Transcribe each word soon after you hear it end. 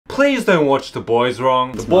please don't watch The Boys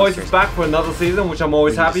wrong. The Boys is back for another season, which I'm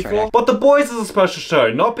always happy for. But The Boys is a special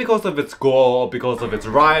show, not because of its gore, or because of its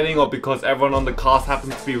writing, or because everyone on the cast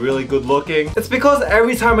happens to be really good looking. It's because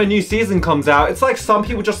every time a new season comes out, it's like some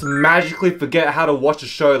people just magically forget how to watch a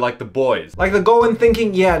show like The Boys. Like they go in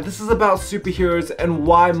thinking, yeah, this is about superheroes and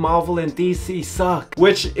why Marvel and DC suck.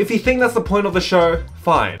 Which, if you think that's the point of the show,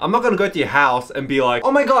 fine. I'm not gonna go to your house and be like,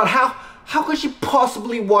 oh my god, how could you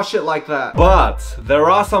possibly watch it like that? But there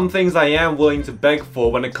are some things I am willing to beg for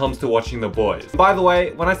when it comes to watching The Boys. By the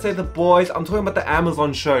way, when I say The Boys, I'm talking about the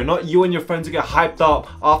Amazon show, not you and your friends who get hyped up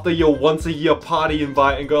after your once-a-year party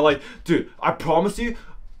invite and go like, dude, I promise you,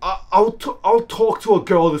 I'll talk to a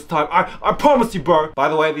girl this time. I promise you, bro. By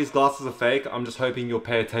the way, these glasses are fake. I'm just hoping you'll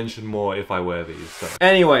pay attention more if I wear these. So.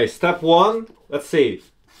 Anyway, step one, let's see.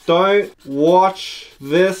 Don't watch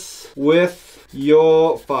this with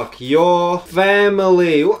your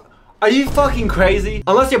family. Are you fucking crazy?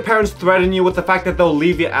 Unless your parents threaten you with the fact that they'll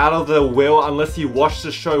leave you out of the will unless you watch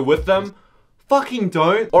the show with them, fucking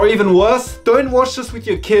don't. Or even worse, don't watch this with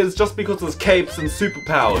your kids just because there's capes and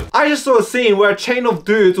superpowers. I just saw a scene where a chain of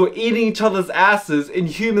dudes were eating each other's asses in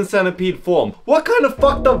human centipede form. What kind of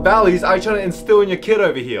fucked up values are you trying to instill in your kid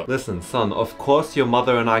over here? Listen, son, of course your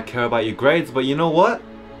mother and I care about your grades, but you know what?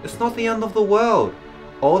 It's not the end of the world.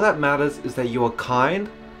 All that matters is that you are kind,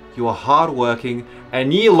 you are hardworking,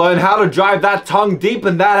 and you learn how to drive that tongue deep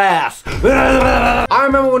in that ass. I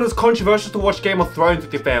remember when it was controversial to watch Game of Thrones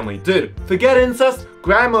with your family. Dude, forget incest,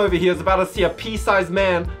 grandma over here is about to see a pea-sized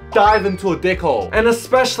man dive into a dick hole. And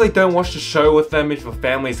especially don't watch the show with them if your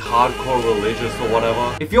family's hardcore religious or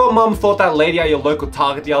whatever. If your mum thought that lady at your local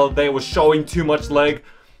Target the other day was showing too much leg,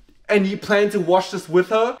 and you plan to watch this with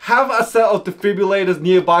her, have a set of defibrillators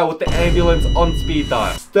nearby with the ambulance on speed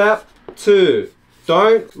dial. Step 2.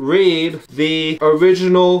 Don't read the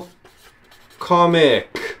original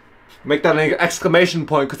comic. Make that an exclamation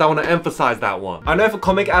point because I want to emphasize that one. I know for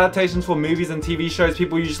comic adaptations for movies and TV shows,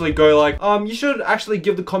 people usually go like, you should actually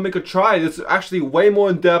give the comic a try. It's actually way more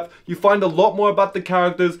in depth. You find a lot more about the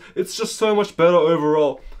characters. It's just so much better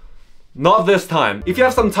overall. Not this time. If you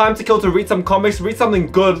have some time to kill to read some comics, read something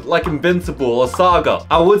good like Invincible or Saga.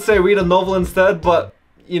 I would say read a novel instead, but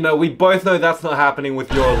you know, we both know that's not happening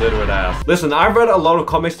with your illiterate ass. Listen, I've read a lot of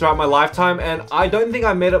comics throughout my lifetime and I don't think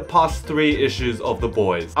I made it past 3 issues of The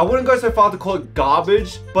Boys. I wouldn't go so far to call it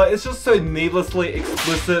garbage, but it's just so needlessly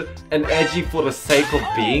explicit and edgy for the sake of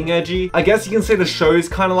being edgy. I guess you can say the show is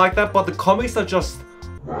kind of like that, but the comics are just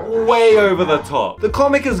way over the top. The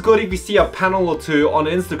comic is good if you see a panel or two on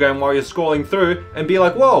Instagram while you're scrolling through and be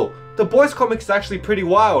like, whoa, The Boys comic is actually pretty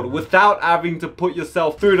wild without having to put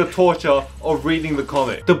yourself through the torture of reading the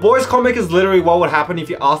comic. The Boys comic is literally what would happen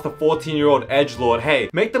if you asked a 14-year-old edgelord, hey,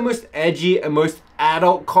 make the most edgy and most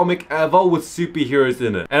adult comic ever with superheroes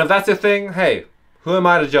in it. And if that's your thing, hey, who am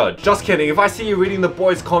I to judge? Just kidding, if I see you reading The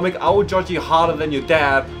Boys comic, I will judge you harder than your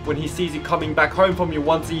dad when he sees you coming back home from your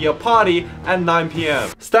once-a-year party at 9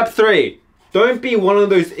 PM. Step 3. Don't be one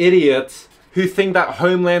of those idiots who think that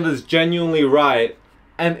Homelander is genuinely right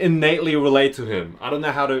and innately relate to him. I don't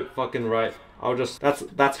know how to fucking write. I'll just, that's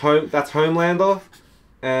Homelander.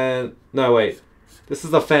 And, no wait, this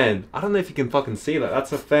is a fan. I don't know if you can fucking see that.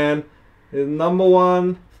 That's a fan. His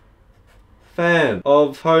 #1 fan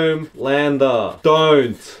of Homelander.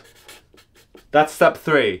 Don't. That's step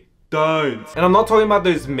 3. Don't. And I'm not talking about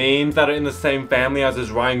those memes that are in the same family as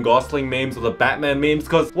those Ryan Gosling memes or the Batman memes,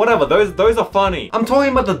 because whatever, those are funny. I'm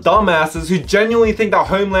talking about the dumbasses who genuinely think that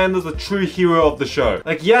Homelander's a true hero of the show.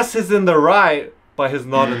 Like, yes, he's in the right, but he's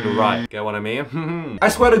not in the right. Get what I mean? I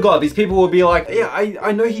swear to God, these people will be like, yeah,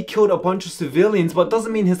 I know he killed a bunch of civilians, but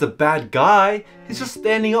doesn't mean he's a bad guy. He's just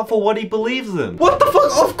standing up for what he believes in. What the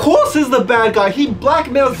fuck? Of course he's the bad guy. He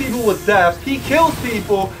blackmails people with death, he kills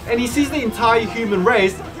people, and he sees the entire human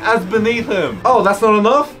race as beneath him. Oh, that's not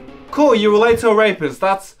enough? Cool, you relate to a rapist.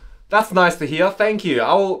 That's nice to hear, thank you.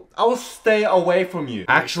 I will stay away from you.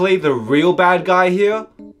 Actually, the real bad guy here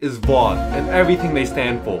is VOD and everything they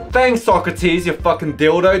stand for. Thanks, Socrates, you fucking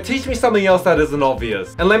dildo. Teach me something else that isn't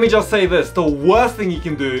obvious. And let me just say this, the worst thing you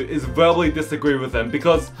can do is verbally disagree with them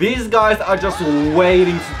because these guys are just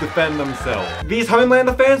waiting to defend themselves. These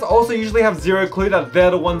Homelander fans also usually have zero clue that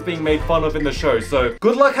they're the ones being made fun of in the show, so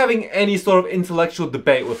good luck having any sort of intellectual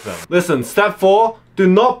debate with them. Listen, step 4, do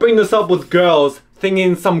not bring this up with girls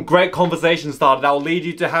thinking some great conversation starter that will lead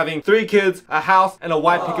you to having 3 kids, a house, and a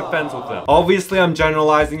white picket fence with them. Obviously, I'm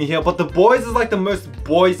generalizing here, but The Boys is like the most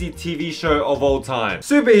boysy TV show of all time.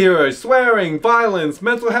 Superheroes, swearing, violence,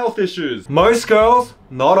 mental health issues. Most girls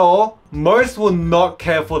not all, most will not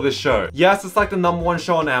care for this show. Yes, it's like the #1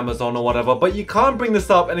 show on Amazon or whatever, but you can't bring this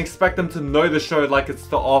up and expect them to know the show like it's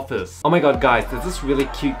The Office. Oh my god, guys, there's this really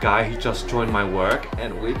cute guy who just joined my work,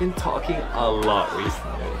 and we've been talking a lot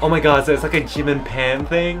recently. Oh my god, so it's like a Jim and Pam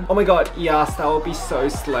thing? Oh my god, yes, that would be so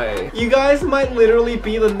slay. You guys might literally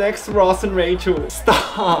be the next Ross and Rachel.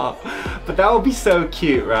 Stop! But that would be so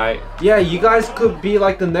cute, right? Yeah, you guys could be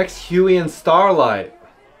like the next Huey and Starlight.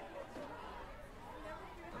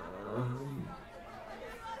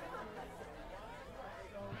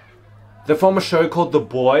 They're from a show called The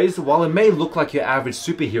Boys. While it may look like your average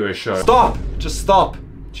superhero show. Stop! Just stop!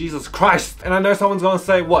 Jesus Christ. And I know someone's gonna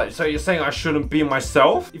say, what? So you're saying I shouldn't be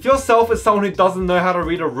myself? If yourself is someone who doesn't know how to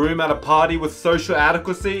read a room at a party with social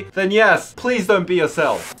adequacy, then yes, please don't be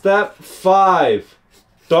yourself. Step 5.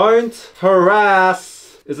 Don't harass.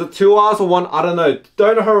 Is it 2 R's or 1? I don't know.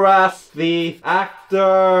 Don't harass the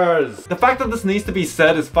actors. The fact that this needs to be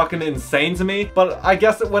said is fucking insane to me, but I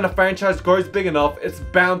guess that when a franchise grows big enough, it's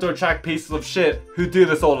bound to attract pieces of shit who do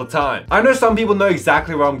this all the time. I know some people know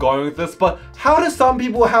exactly where I'm going with this, but how do some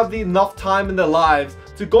people have enough time in their lives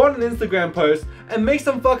to go on an Instagram post and make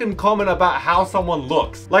some fucking comment about how someone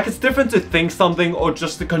looks? Like, it's different to think something or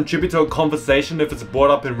just to contribute to a conversation if it's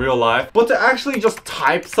brought up in real life, but to actually just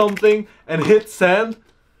type something and hit send?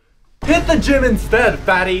 Hit the gym instead,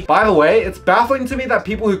 fatty! By the way, it's baffling to me that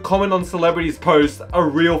people who comment on celebrities' posts are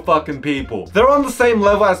real fucking people. They're on the same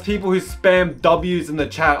level as people who spam W's in the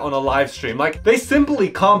chat on a live stream. Like, they simply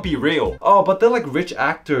can't be real. Oh, but they're like rich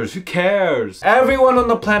actors, who cares? Everyone on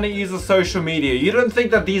the planet uses social media. You don't think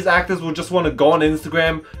that these actors will just want to go on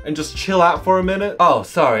Instagram and just chill out for a minute? Oh,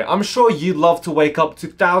 sorry, I'm sure you'd love to wake up to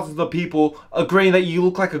thousands of people agreeing that you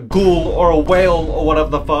look like a ghoul or a whale or whatever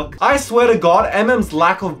the fuck. I swear to God, MM's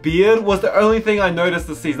lack of beard was the only thing I noticed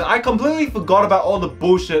this season. I completely forgot about all the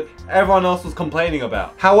bullshit everyone else was complaining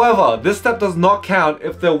about. However, this step does not count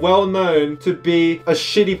if they're well known to be a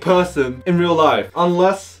shitty person in real life.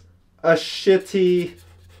 Unless a shitty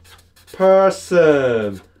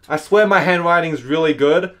person. I swear my handwriting is really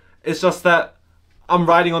good. It's just that I'm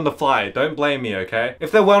writing on the fly. Don't blame me, okay?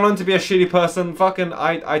 If they're well known to be a shitty person, fucking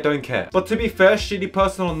I don't care. But to be fair, shitty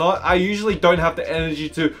person or not, I usually don't have the energy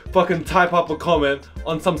to fucking type up a comment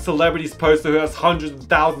on some celebrity's poster who has hundreds of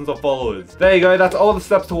thousands of followers. There you go, that's all the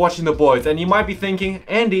steps to watching The Boys. And you might be thinking,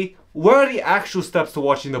 Andy, where are the actual steps to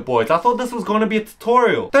watching The Boys? I thought this was gonna be a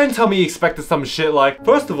tutorial. Don't tell me you expected some shit like,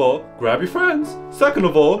 first of all, grab your friends. Second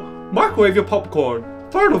of all, microwave your popcorn.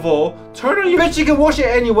 Third of all, turn on your— Bitch, you can watch it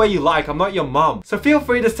any way you like, I'm not your mum. So feel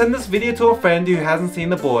free to send this video to a friend who hasn't seen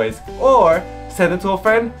The Boys, or send it to a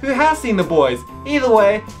friend who has seen The Boys. Either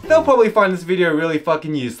way, they'll probably find this video really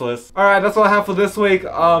fucking useless. Alright, that's all I have for this week.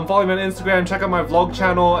 Follow me on Instagram, check out my vlog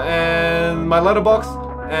channel, and my letterbox,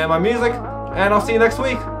 and my music, and I'll see you next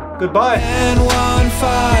week. Goodbye. 10:15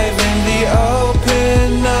 in the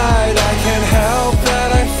open night, I can't help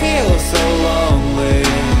that I feel so lonely.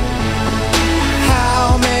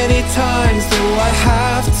 How many times do I have